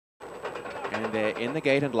And they're in the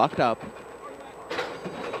gate and locked up.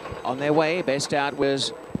 On their way, best out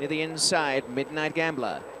was near the inside, Midnight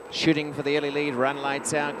Gambler. Shooting for the early lead, Run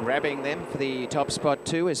Lights Out, grabbing them for the top spot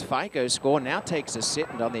too as FICO Score now takes a sit,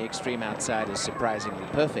 and on the extreme outside is Surprisingly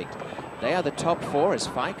Perfect. They are the top four as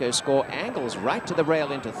FICO Score angles right to the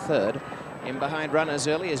rail into third. In behind runners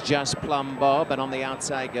early is Just Plum Bob, and on the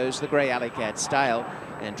outside goes the Grey Alley Cat Style.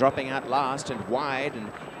 And dropping out last and wide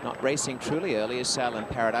and not racing truly early is Silent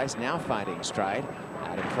Paradise, now finding stride.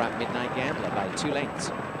 Out in front, Midnight Gambler by 2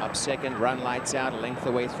 lengths. Up second, Run Lights Out, a length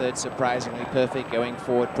away third, Surprisingly Perfect, going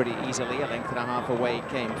forward pretty easily. A length and a half away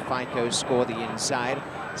came FICO Score the inside.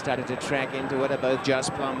 Started to track into it are both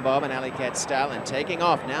Just Plum Bob and Alley Cat Style, and taking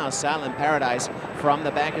off now Silent Paradise from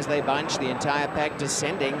the back as they bunch. The entire pack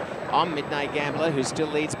descending on Midnight Gambler, who still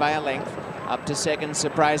leads by a length. Up to second,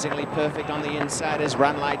 Surprisingly Perfect on the inside as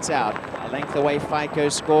Run Lights Out. A length away, FICO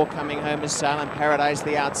Score. Coming home is Silent Paradise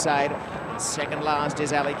the outside. And second last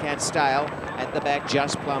is Alley Cat Style. At the back,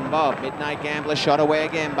 Just Plum Bob. Midnight Gambler shot away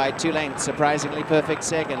again by 2 lengths. Surprisingly Perfect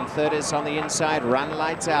second. Third is on the inside, Run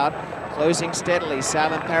Lights Out. Closing steadily,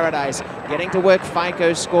 Silent Paradise getting to work.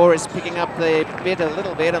 FICO Score is picking up the bit a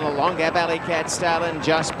little bit on the long gap. Alley Cat Style and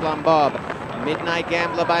Just Plum Bob. Midnight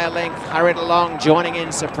Gambler by a length, hurried along, joining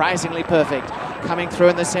in Surprisingly Perfect. Coming through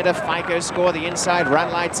in the center, FICO Score, the inside,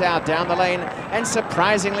 Run Lights Out, down the lane, and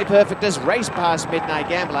Surprisingly Perfect has raced past Midnight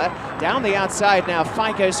Gambler. Down the outside now,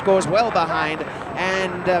 FICO Score's well behind,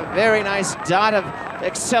 and a very nice dart of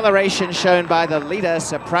acceleration shown by the leader,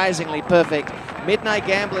 Surprisingly Perfect. Midnight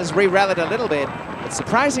Gambler's re-rallied a little bit, but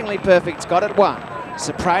Surprisingly Perfect's got it 1.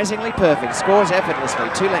 Surprisingly Perfect scores effortlessly,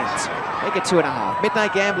 2 lengths. Make it 2.5.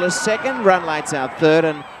 Midnight Gambler's second, Run Lights Out third,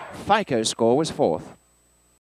 and FICO Score was fourth.